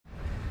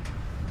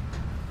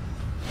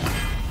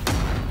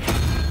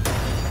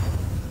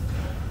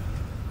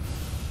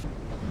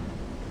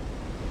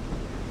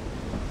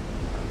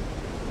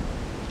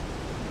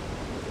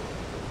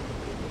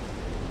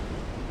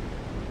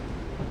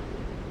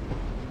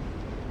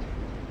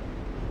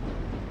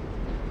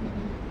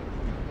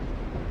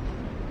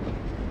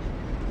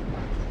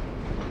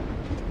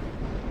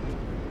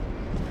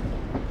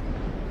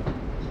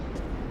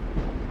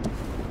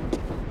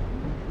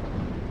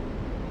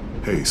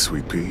Hey,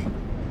 Sweet Pea.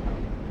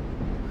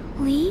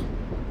 Lee?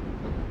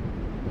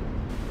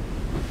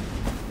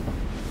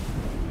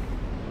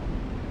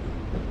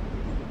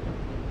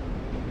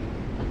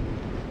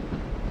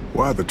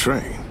 Why the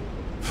train?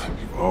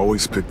 You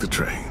always pick the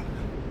train.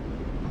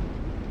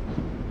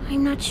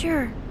 I'm not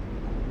sure.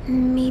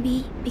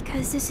 Maybe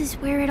because this is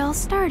where it all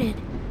started.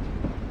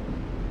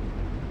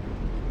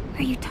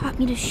 Where you taught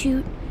me to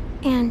shoot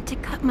and to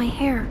cut my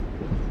hair.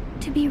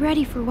 To be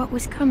ready for what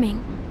was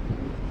coming.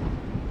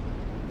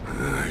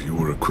 You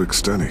were a quick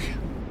study.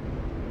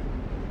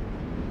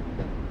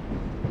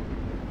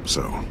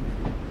 So,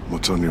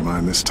 what's on your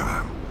mind this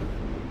time?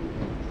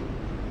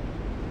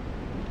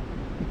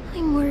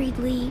 I'm worried,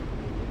 Lee.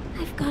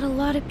 I've got a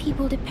lot of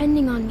people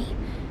depending on me,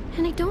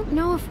 and I don't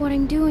know if what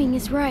I'm doing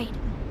is right.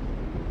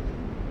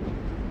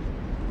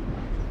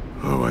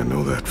 Oh, I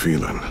know that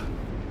feeling.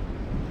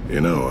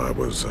 You know, I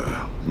was,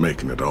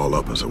 making it all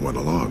up as I went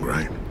along,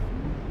 right?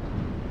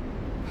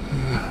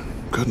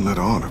 Couldn't let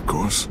on, of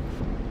course.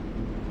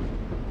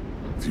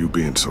 With you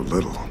being so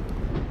little.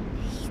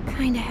 You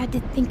kinda had to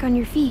think on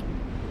your feet.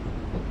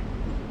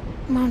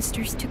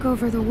 Monsters took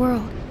over the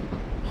world,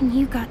 and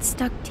you got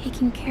stuck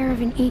taking care of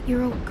an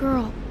 8-year-old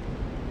girl.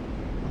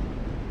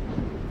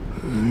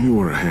 You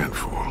were a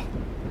handful,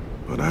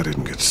 but I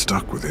didn't get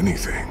stuck with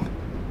anything.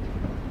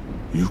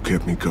 You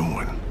kept me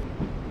going.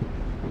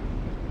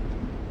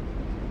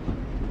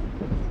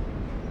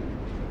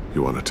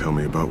 You want to tell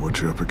me about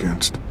what you're up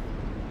against?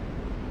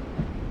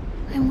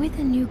 I'm with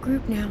a new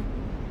group now,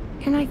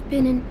 and I've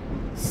been in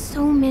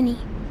so many,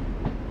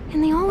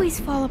 and they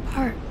always fall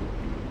apart.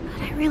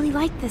 But I really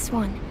like this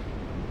one.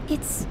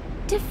 It's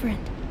different.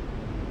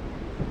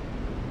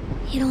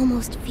 It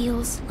almost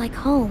feels like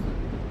home.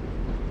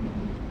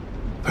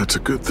 That's a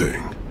good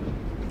thing.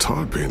 It's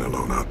hard being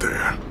alone out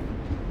there.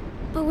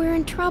 But we're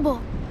in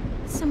trouble.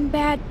 Some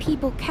bad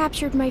people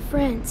captured my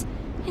friends,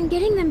 and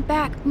getting them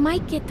back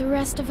might get the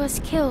rest of us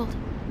killed.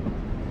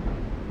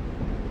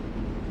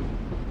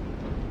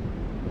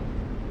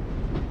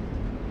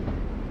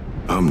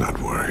 I'm not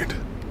worried.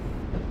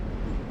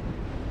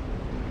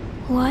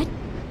 What?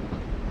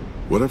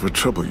 Whatever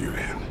trouble you're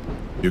in,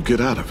 you get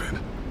out of it.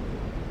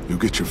 You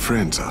get your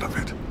friends out of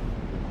it.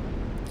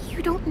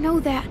 You don't know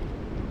that.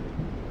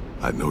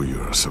 I know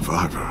you're a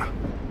survivor.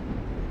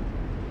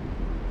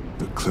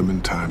 The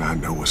Clementine I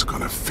know is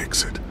gonna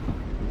fix it.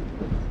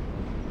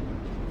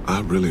 I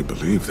really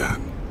believe that.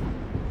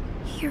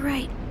 You're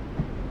right.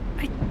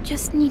 I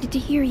just needed to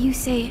hear you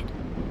say it.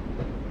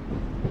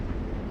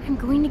 I'm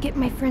going to get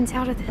my friends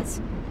out of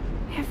this.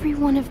 Every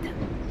one of them.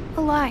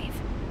 Alive.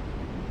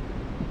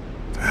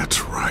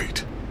 That's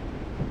right.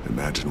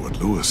 Imagine what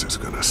Louis is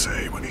gonna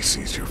say when he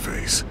sees your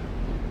face.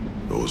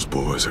 Those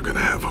boys are gonna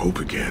have hope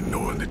again,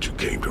 knowing that you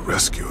came to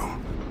rescue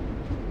them.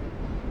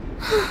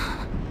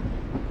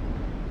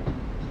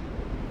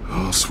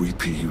 Oh, Sweet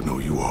Pea, you know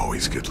you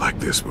always get like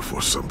this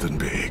before something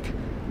big.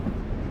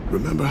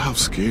 Remember how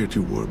scared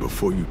you were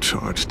before you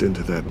charged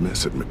into that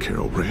mess at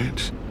McCarroll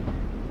Ranch?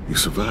 You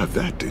survived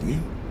that, didn't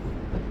you?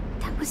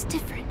 That was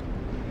different.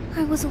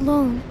 I was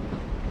alone.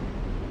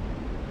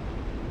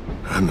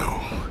 I know.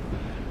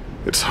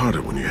 It's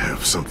harder when you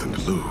have something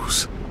to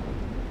lose.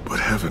 But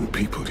having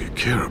people you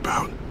care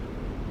about,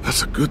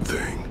 that's a good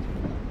thing.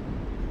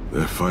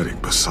 They're fighting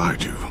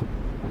beside you.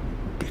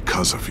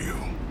 Because of you.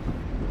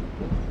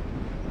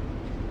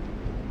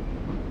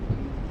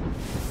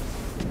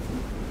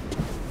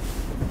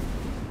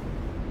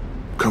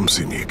 Come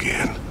see me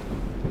again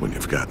when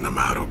you've gotten them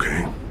out,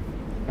 okay?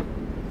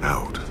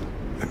 Out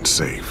and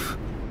safe.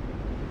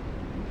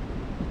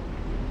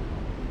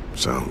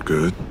 Sound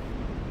good?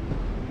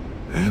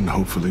 And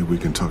hopefully we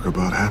can talk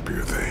about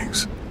happier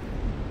things.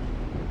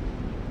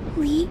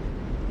 Lee,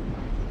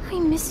 I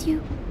miss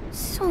you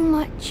so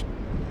much.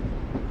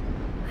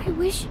 I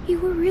wish you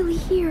were really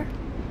here.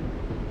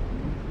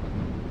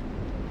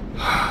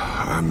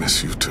 I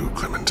miss you too,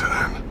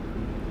 Clementine.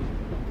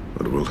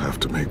 But we'll have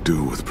to make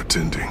do with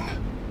pretending.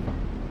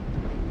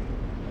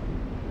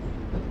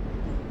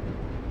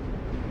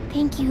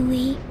 Thank you,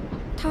 Lee.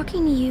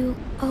 Talking to you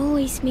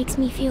always makes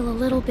me feel a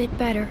little bit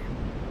better.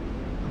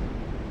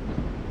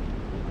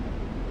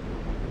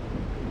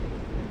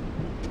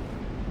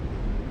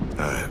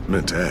 I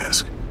meant to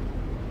ask,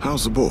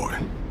 how's the boy?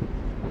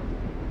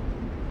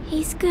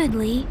 He's good,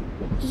 Lee.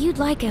 You'd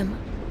like him.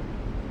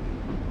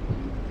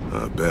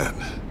 I bet.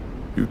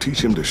 You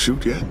teach him to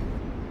shoot yet?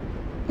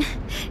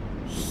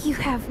 You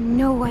have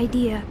no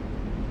idea.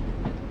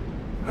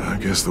 I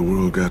guess the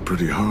world got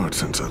pretty hard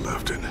since I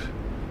left it.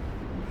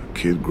 A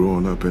kid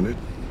growing up in it,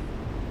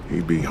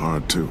 he'd be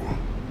hard too.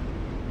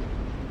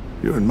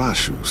 You're in my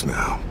shoes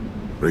now,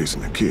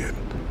 raising a kid.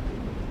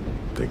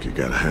 Think you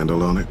got a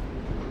handle on it?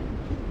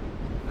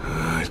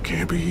 It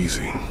can't be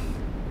easy.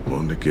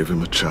 Wanting to give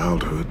him a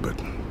childhood,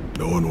 but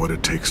knowing what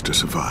it takes to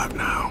survive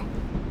now.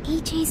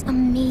 AJ's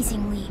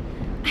amazing, Lee.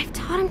 I've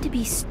taught him to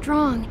be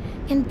strong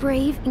and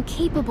brave and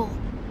capable.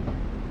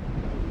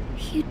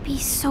 He'd be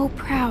so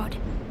proud.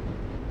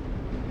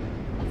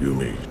 You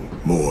mean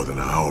more than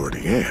I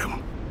already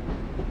am?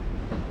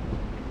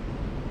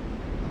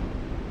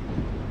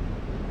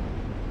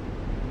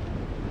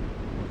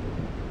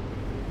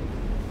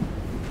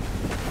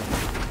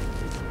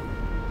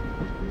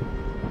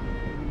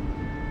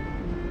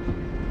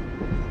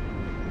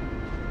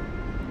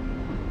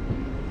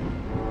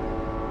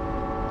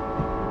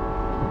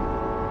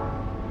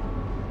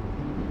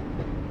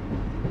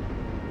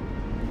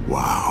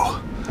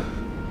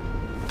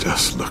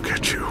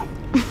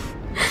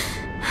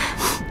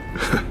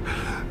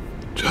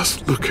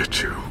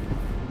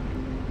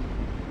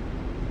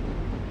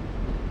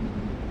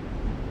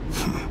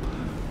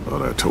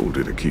 Thought I told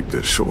you to keep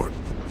this short.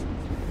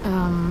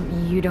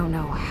 You don't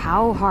know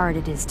how hard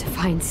it is to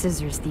find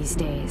scissors these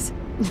days.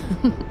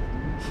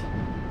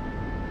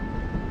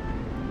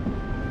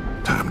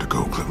 Time to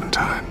go,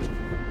 Clementine.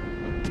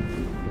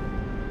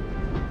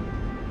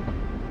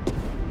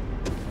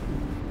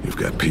 You've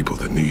got people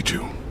that need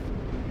you.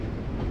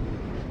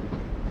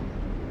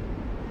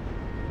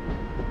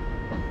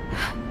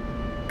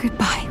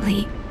 Goodbye,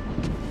 Lee.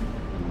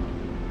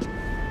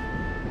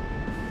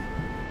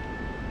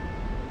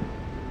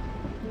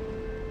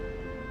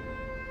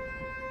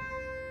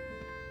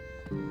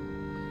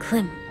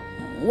 Clem,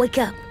 wake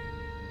up.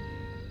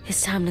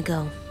 It's time to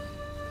go.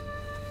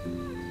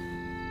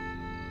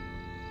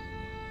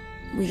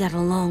 We got a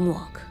long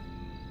walk.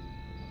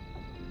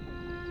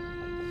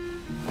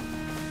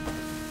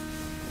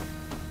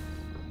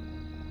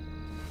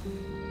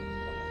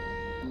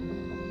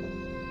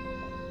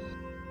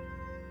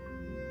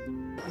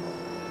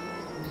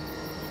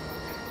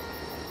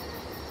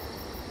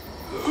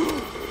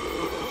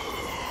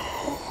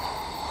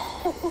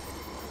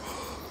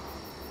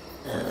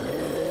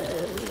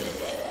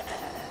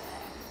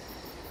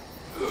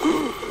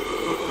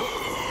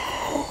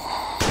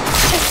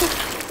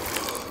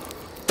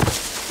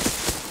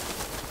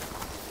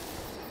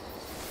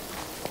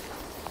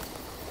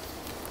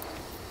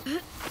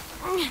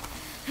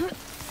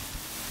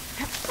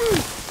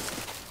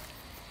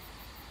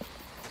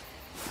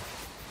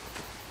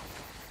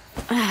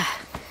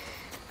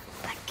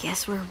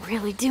 Guess we're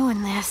really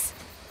doing this.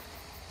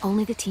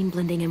 Only the team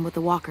blending in with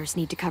the walkers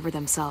need to cover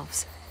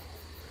themselves.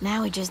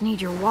 Now we just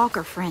need your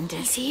walker friend to...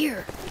 He's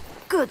here.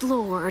 Good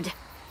lord.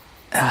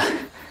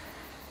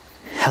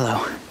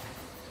 Hello.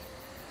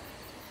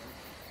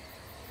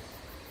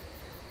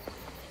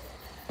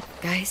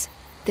 Guys,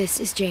 this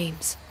is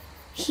James.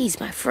 He's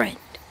my friend.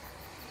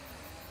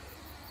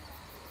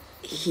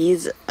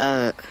 He's,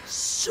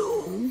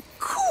 so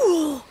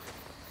cool!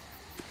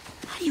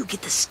 How do you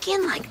get the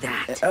skin like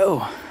that?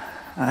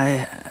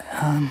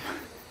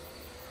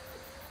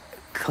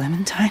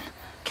 Clementine?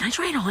 Can I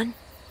try it on?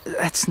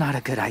 That's not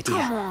a good idea.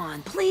 Come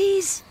on,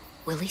 please!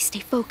 Willie, stay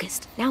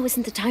focused. Now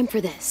isn't the time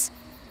for this.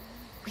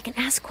 We can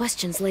ask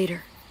questions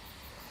later.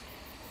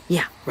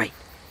 Yeah, right.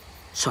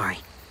 Sorry.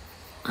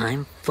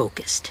 I'm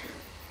focused.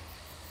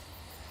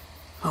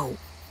 Oh,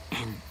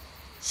 and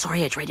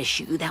sorry I tried to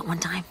shoot you that one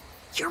time.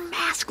 Your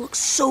mask looks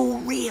so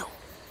real.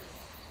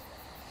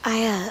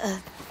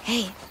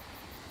 Hey.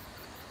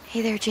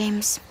 Hey there,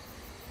 James.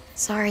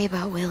 Sorry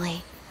about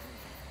Willie.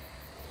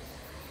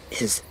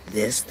 Is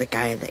this the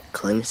guy that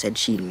Clem said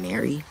she'd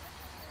marry?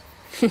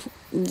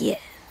 Yeah.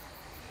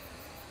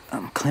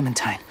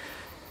 Clementine,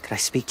 could I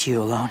speak to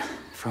you alone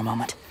for a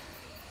moment?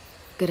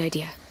 Good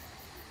idea.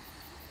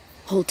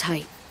 Hold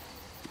tight.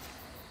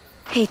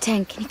 Hey,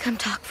 Tank, can you come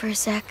talk for a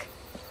sec?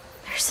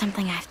 There's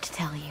something I have to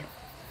tell you.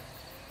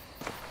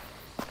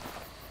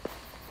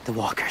 The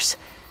walkers.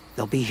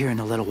 They'll be here in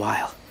a little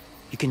while.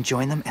 You can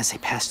join them as they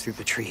pass through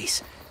the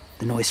trees.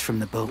 The noise from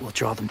the boat will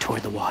draw them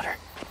toward the water.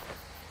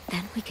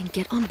 Then we can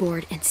get on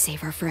board and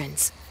save our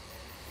friends.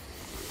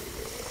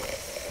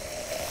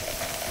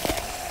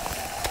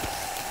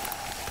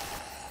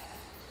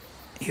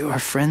 Your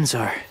friends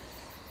are...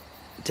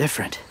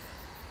 different.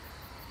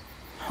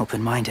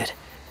 Open-minded.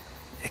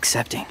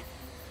 Accepting.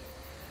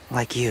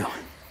 Like you.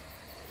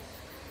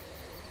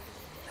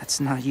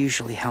 That's not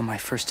usually how my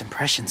first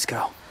impressions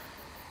go.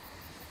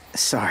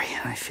 Sorry,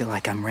 I feel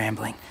like I'm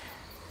rambling.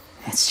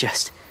 It's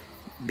just...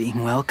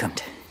 being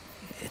welcomed.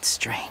 It's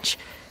strange.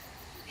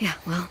 Yeah,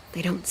 well,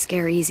 they don't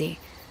scare easy.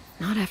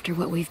 Not after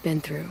what we've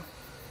been through.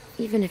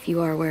 Even if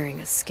you are wearing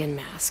a skin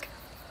mask.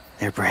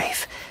 They're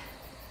brave.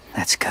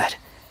 That's good.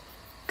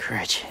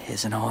 Courage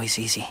isn't always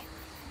easy.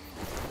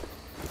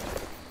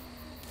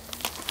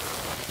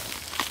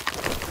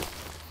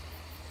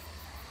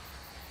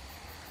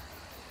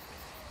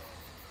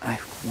 I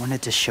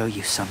wanted to show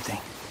you something.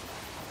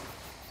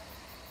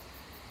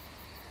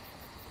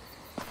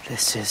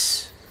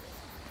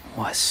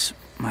 was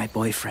my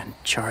boyfriend,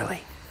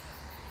 Charlie.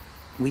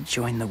 We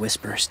joined the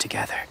Whisperers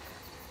together.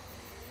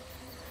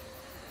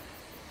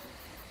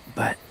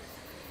 But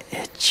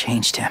it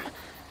changed him.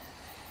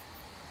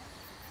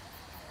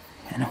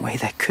 In a way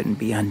that couldn't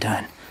be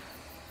undone.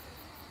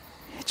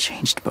 It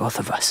changed both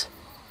of us.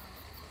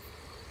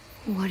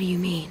 What do you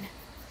mean?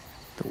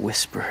 The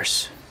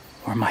Whisperers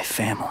were my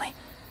family.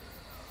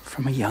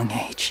 From a young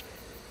age.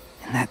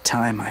 In that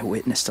time, I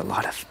witnessed a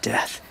lot of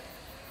death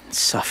and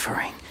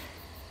suffering.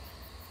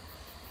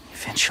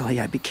 Eventually,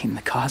 I became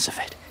the cause of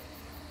it.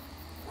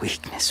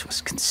 Weakness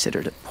was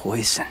considered a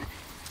poison.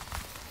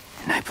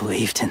 And I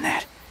believed in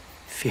that,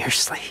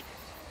 fiercely.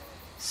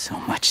 So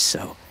much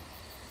so,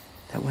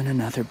 that when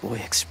another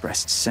boy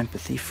expressed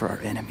sympathy for our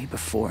enemy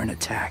before an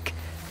attack,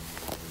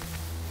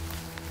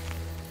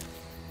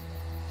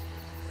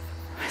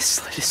 I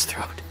slit his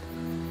throat.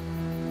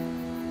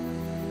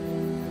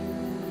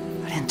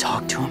 I didn't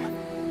talk to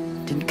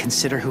him, didn't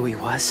consider who he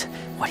was,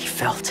 what he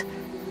felt.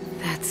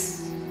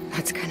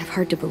 That's kind of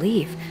hard to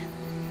believe.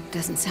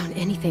 Doesn't sound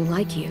anything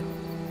like you.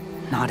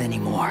 Not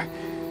anymore.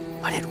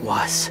 But it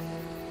was.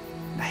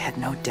 I had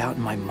no doubt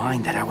in my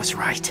mind that I was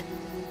right.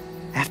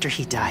 After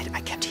he died,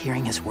 I kept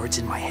hearing his words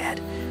in my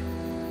head.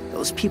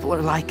 Those people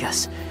are like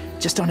us,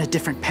 just on a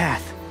different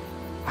path.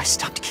 I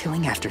stopped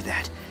killing after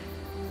that.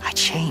 I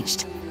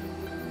changed.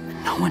 But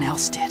no one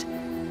else did.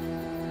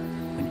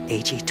 When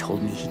AJ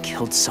told me he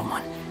killed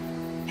someone,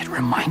 it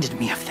reminded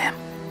me of them.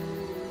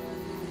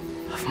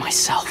 Of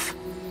myself.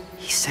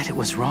 He said it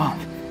was wrong,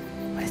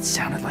 but it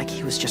sounded like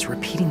he was just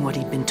repeating what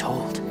he'd been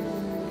told.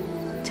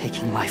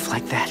 Taking life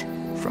like that,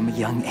 from a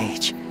young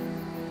age,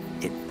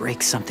 it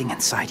breaks something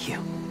inside you.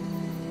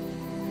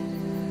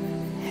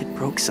 It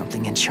broke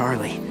something in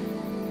Charlie.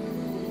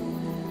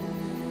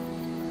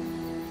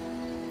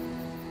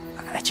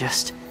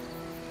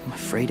 I'm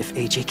afraid if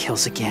AJ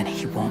kills again,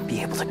 he won't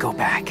be able to go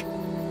back.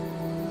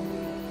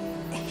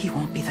 He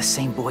won't be the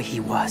same boy he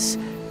was.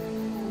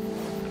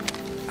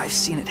 I've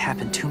seen it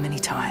happen too many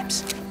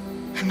times.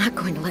 I'm not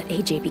going to let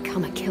AJ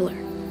become a killer.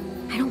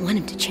 I don't want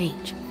him to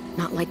change.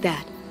 Not like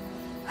that.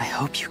 I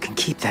hope you can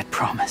keep that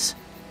promise.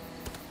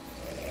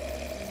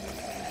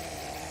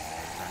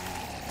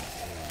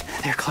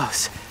 They're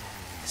close.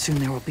 Soon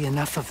there will be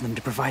enough of them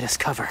to provide us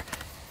cover.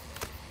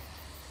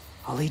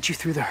 I'll lead you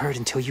through the herd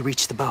until you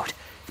reach the boat.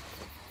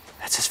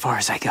 That's as far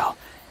as I go.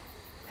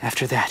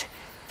 After that,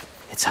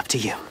 it's up to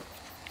you.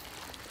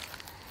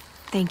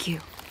 Thank you.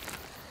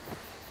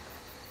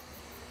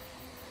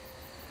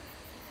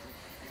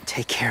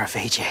 Take care of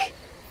AJ.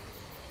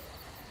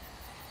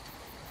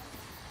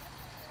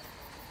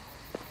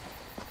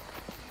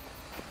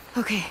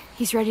 Okay,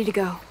 he's ready to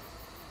go.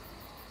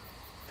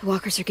 The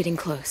walkers are getting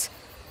close.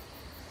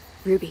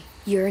 Ruby,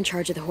 you're in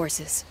charge of the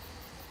horses.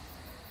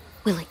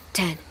 Willie,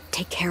 Ted,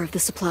 take care of the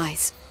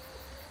supplies.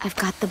 I've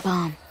got the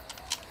bomb.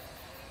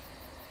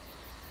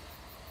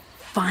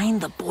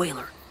 Find the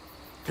boiler.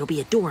 There'll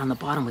be a door on the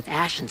bottom with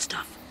ash and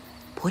stuff.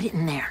 Put it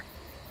in there.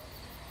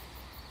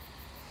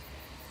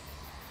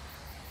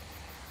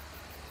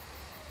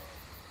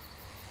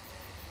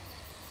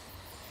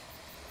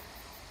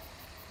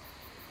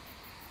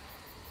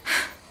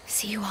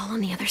 See you all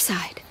on the other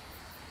side.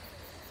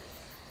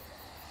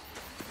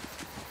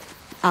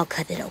 I'll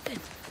cut it open.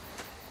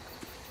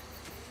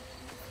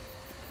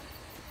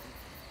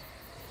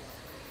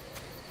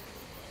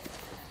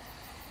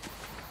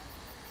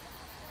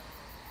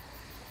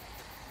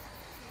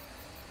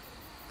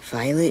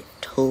 Violet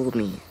told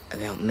me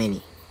about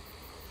Minnie.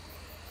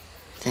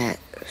 That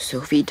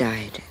Sophie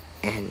died,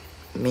 and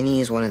Minnie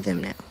is one of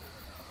them now.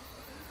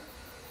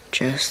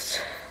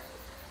 Just...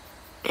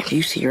 if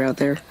you see her out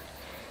there,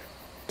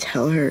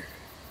 tell her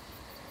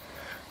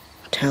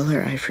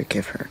I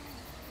forgive her.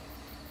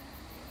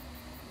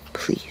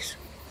 Please.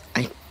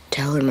 I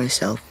tell her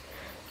myself,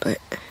 but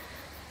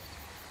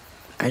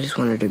I just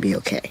want her to be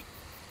okay.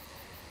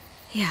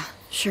 Yeah,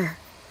 sure.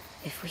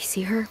 If we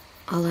see her,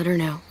 I'll let her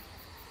know.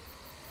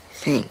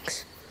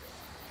 Thanks.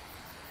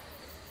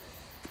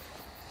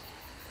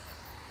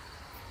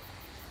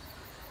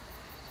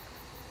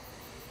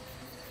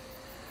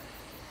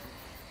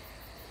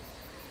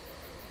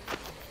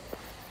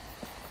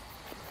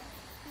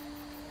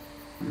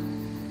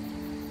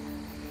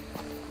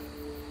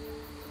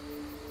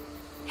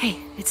 Hey,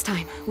 it's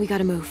time. We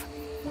gotta move.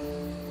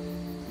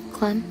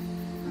 Clem?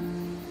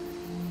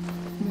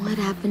 What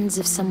happens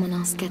if someone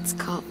else gets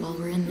caught while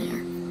we're in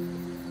there?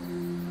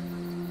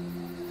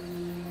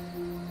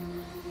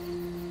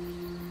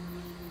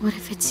 What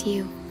if it's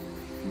you?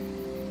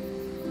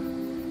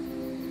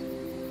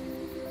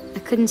 I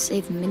couldn't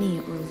save Minnie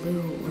or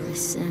Lou or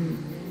Asim,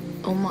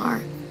 Omar.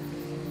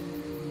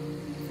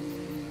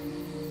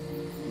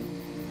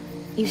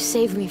 You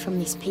saved me from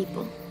these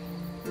people.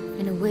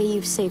 In a way,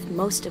 you've saved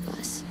most of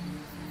us.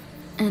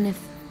 And if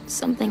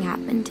something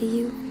happened to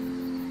you,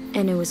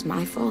 and it was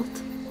my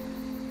fault,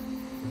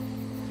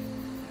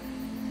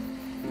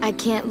 I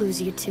can't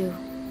lose you too.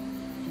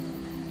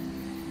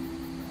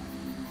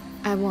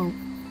 I won't.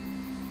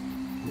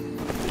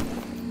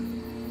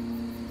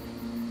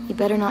 You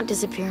better not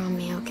disappear on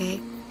me, okay?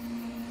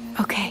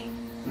 Okay.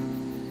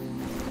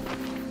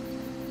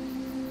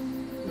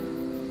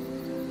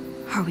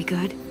 Are we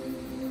good?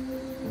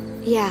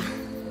 Yeah,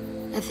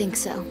 I think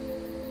so.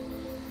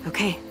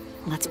 Okay,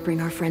 let's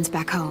bring our friends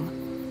back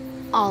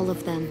home. All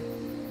of them.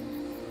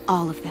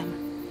 All of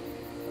them.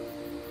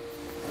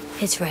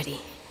 It's ready.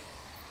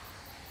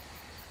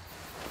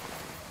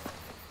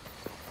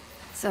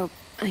 So,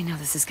 I know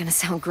this is gonna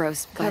sound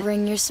gross, but...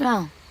 Covering your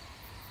smell.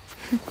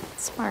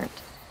 Smart.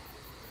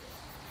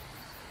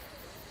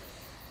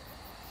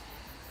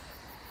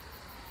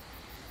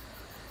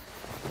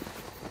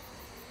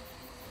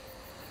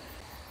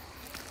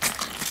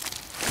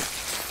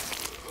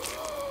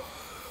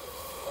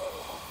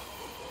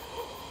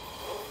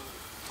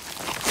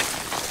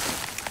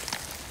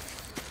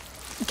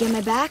 Get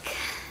my back?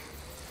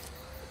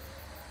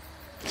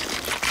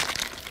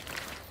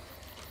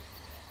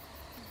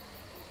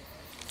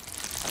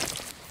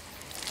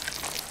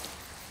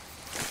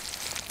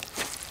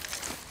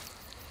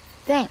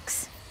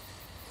 Thanks.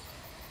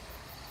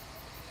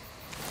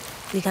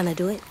 We gonna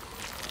do it?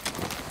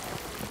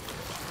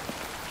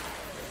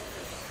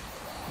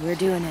 We're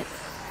doing it.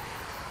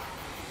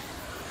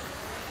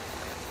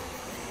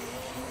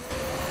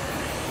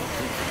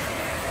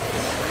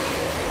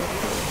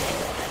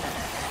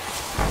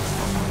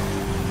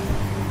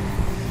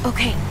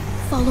 Okay,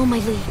 follow my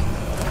lead.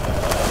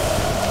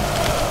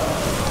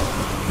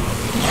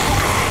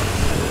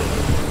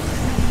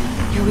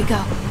 Here we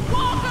go.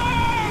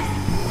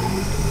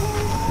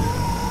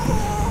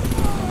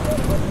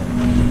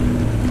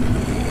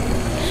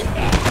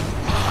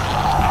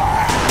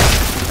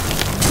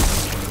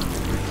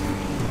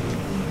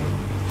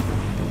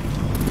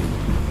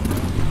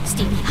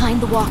 Stay behind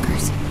the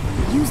walkers.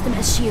 Use them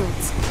as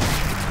shields.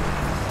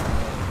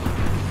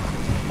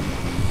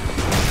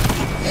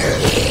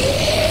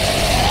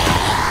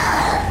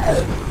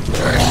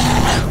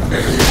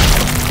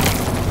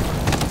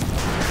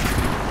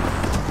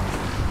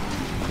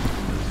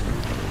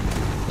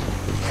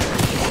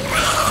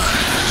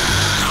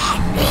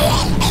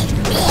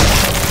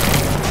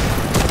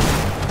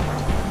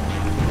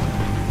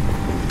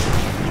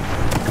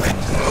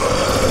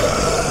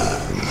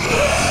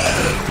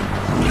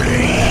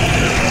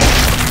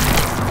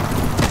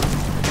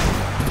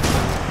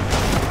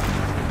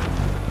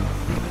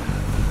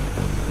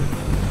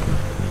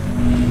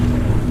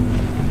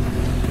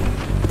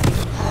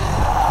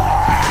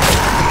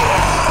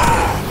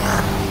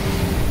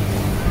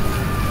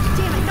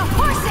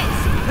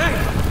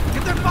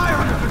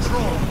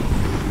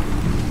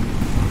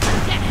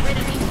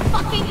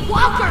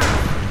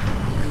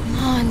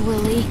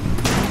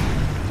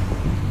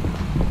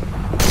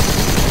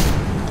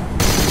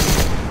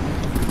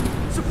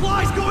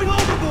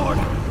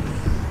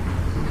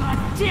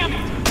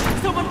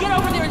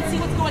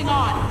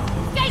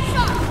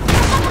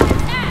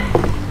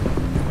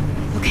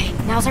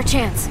 Now's our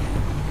chance.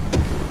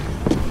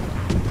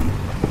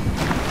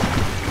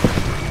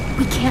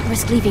 We can't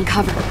risk leaving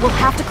cover. We'll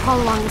have to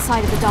crawl along the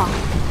side of the dock.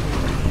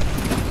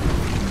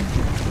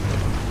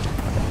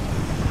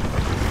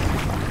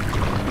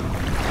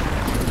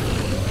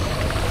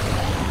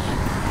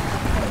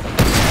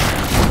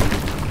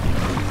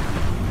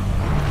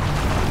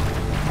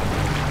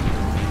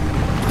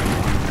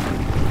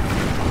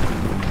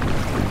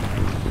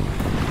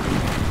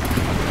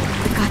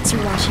 The guts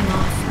are washing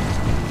off.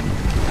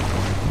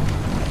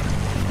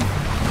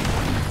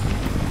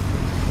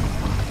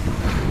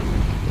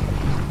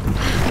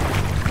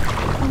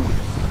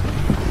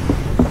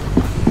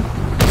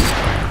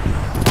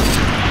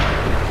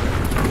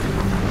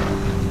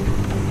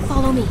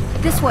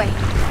 This way.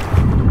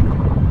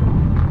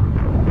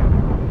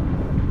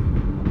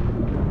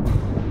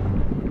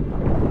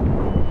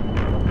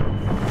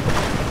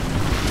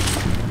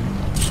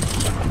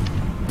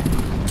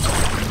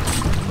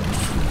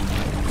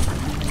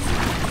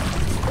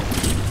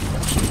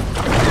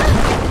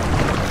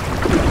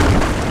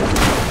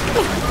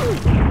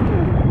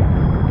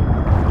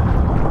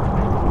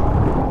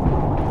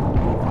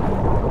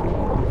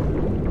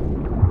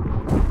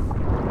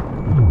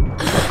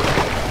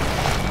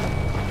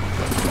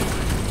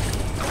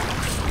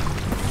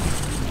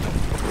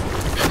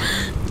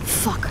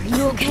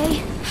 You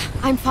okay?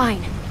 I'm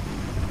fine.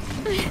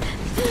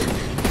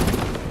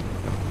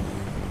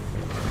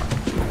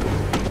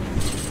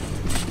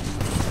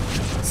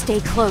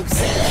 Stay close.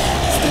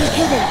 Stay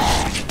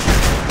hidden.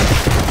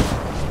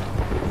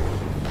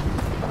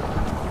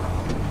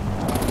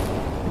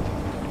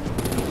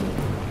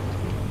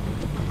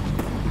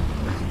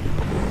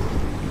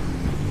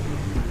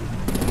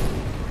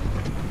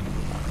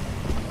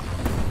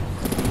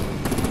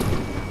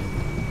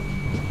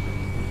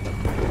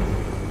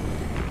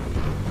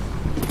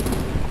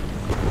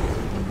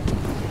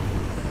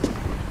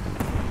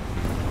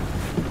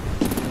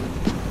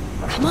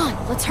 Come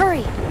on, let's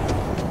hurry!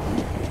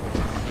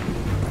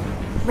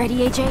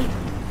 Ready, AJ?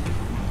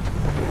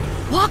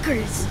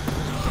 Walkers!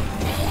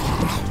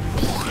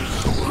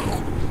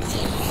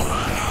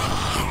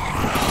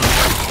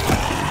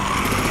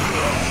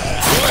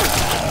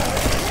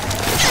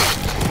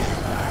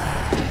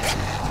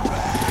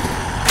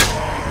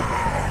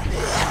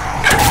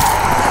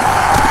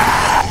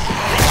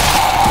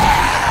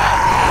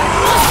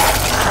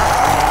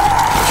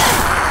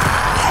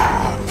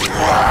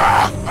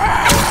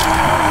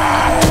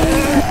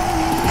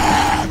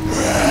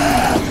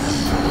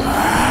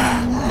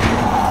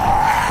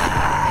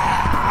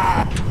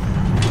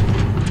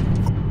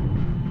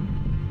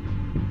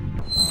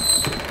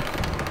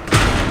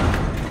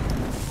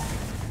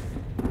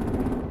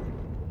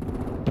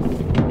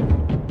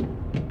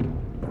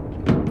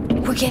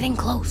 We're getting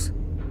close.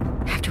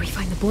 After we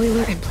find the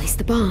boiler and place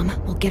the bomb,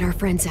 we'll get our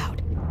friends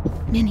out.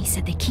 Minnie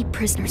said they keep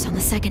prisoners on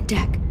the second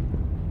deck.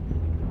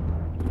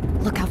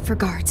 Look out for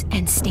guards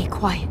and stay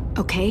quiet,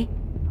 okay?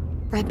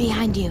 Right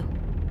behind you.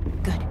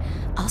 Good.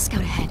 I'll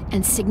scout ahead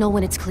and signal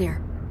when it's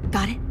clear.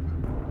 Got it?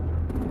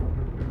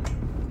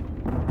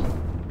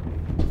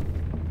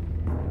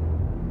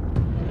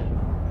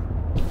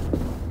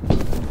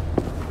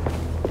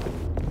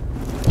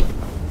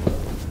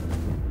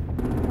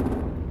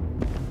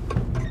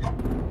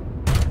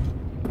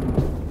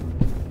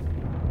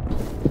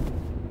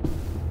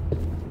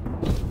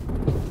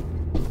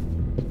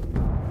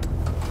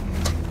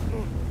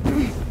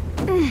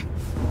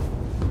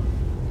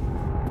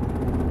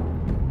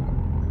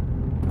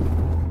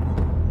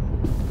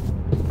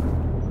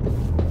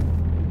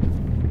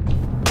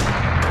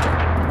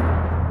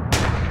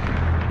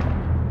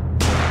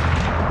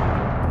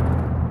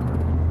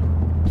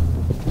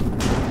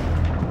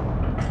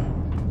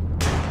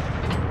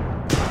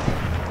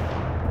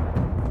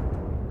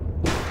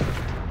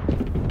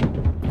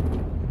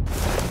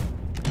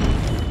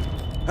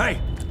 Hey!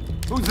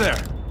 Who's there?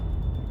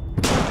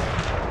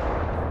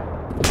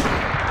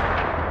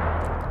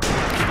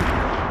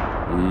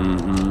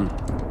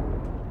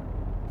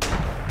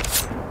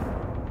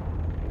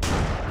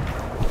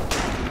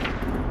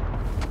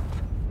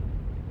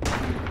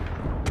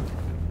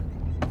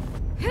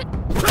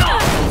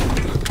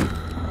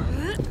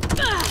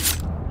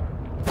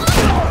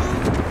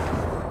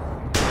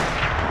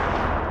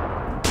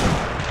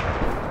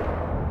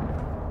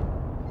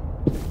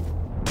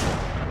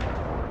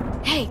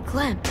 Hey,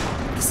 Clem.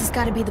 This has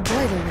got to be the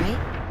boiler, right?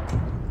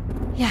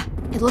 Yeah,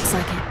 it looks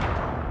like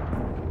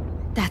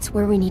it. That's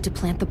where we need to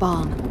plant the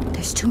bomb.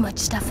 There's too much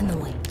stuff in the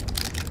way.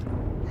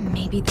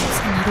 Maybe there's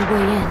another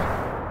way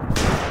in.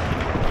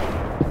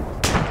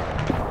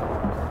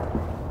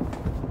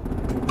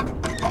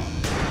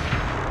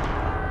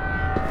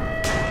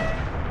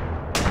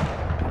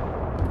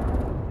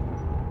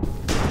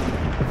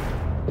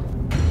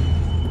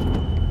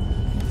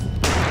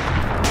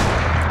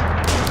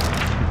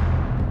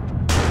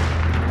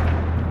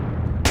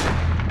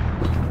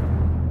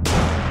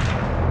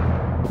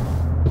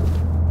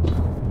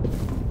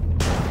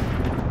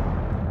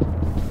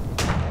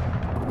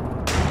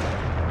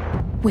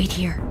 Wait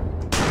here.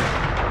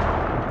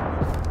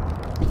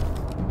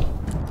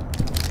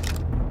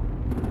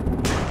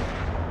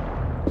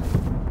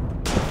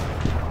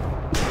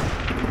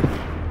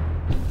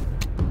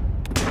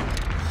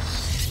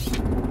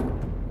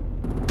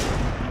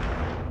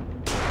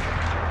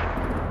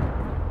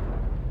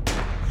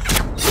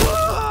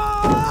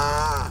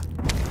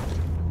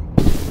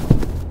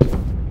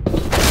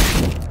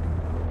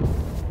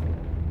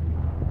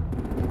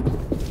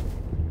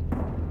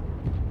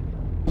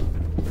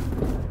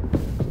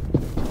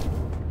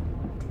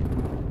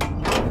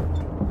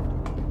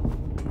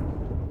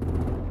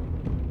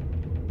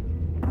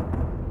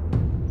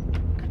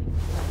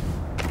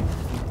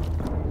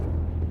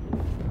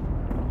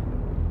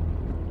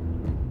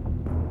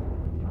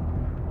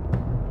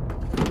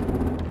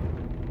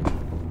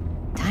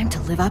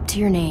 Live up to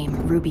your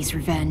name, Ruby's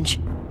Revenge.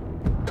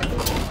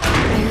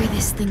 Bury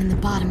this thing in the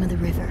bottom of the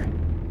river.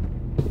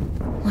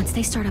 Once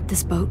they start up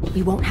this boat,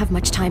 we won't have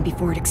much time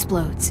before it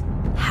explodes.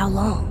 How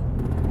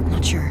long?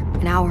 Not sure.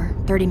 An hour,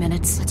 30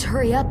 minutes. Let's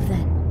hurry up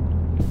then.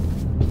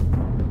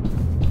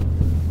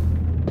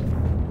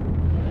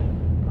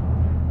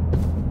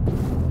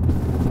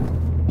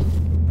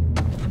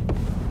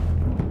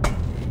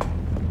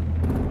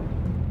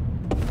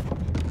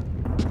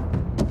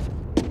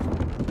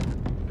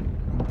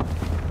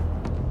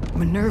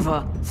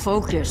 Minerva,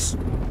 focus.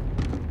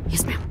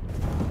 Yes, ma'am.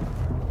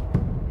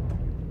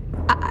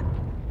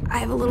 I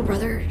have a little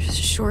brother,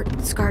 short,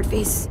 scarred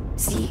face.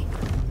 See?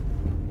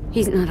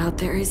 He's not out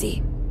there, is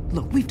he?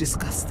 Look, we've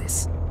discussed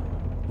this.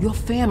 Your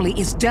family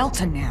is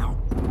Delta now.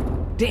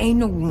 There ain't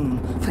no room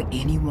for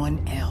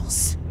anyone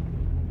else.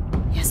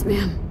 Yes,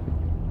 ma'am.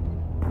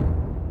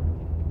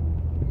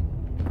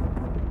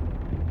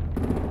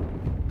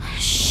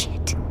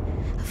 Shit.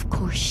 Of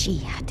course she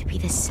had to be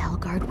the cell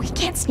guard. We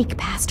can't sneak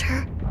past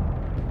her.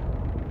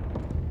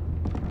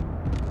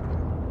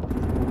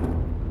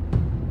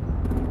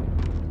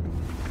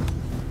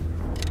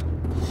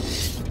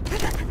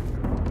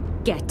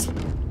 Get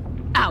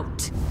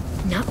out.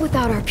 Not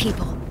without our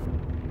people.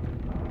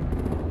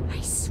 I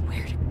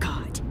swear to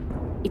God,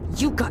 if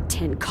you got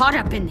 10 caught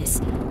up in this,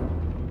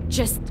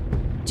 just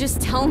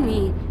tell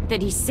me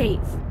that he's safe.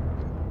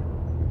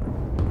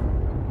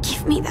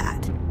 Give me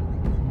that.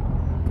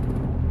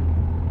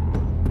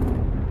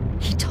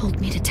 He told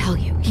me to tell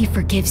you. He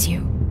forgives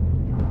you.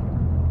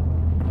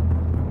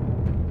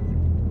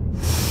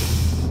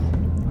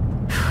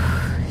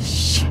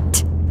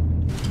 Shit.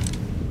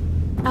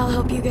 I'll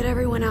help you get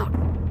everyone out.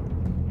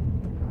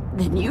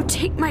 Then you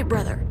take my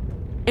brother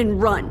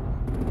and run.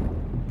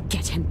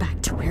 Get him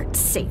back to where it's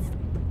safe.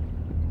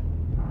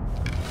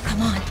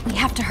 Come on, we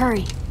have to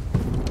hurry.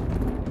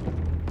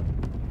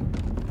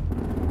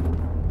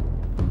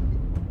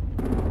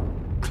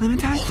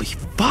 Clementine? Holy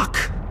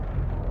fuck!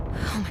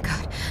 Oh my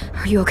god.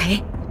 Are you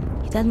okay?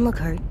 He doesn't look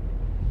hurt.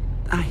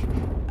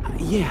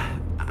 Yeah,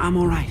 I'm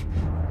alright.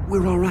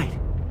 We're alright.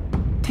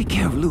 Take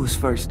care of Louis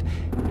first.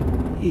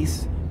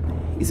 He's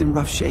in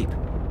rough shape.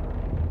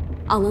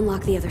 I'll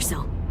unlock the other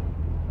cell.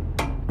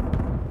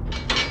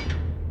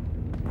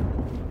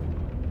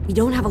 We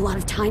don't have a lot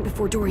of time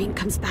before Dorian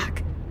comes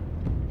back.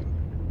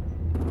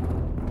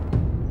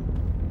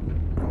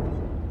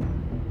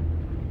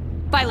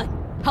 Violet,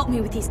 help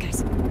me with these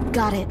guys.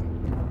 Got it.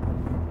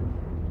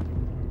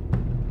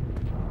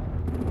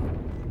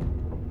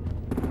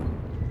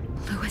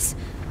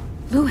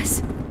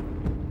 Louis.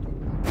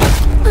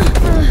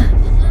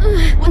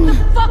 What the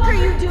fuck are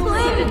you doing?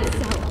 Get in the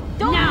cell.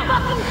 Don't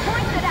fucking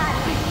point that at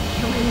me!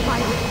 Kill him,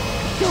 Violet.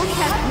 Don't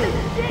test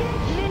me.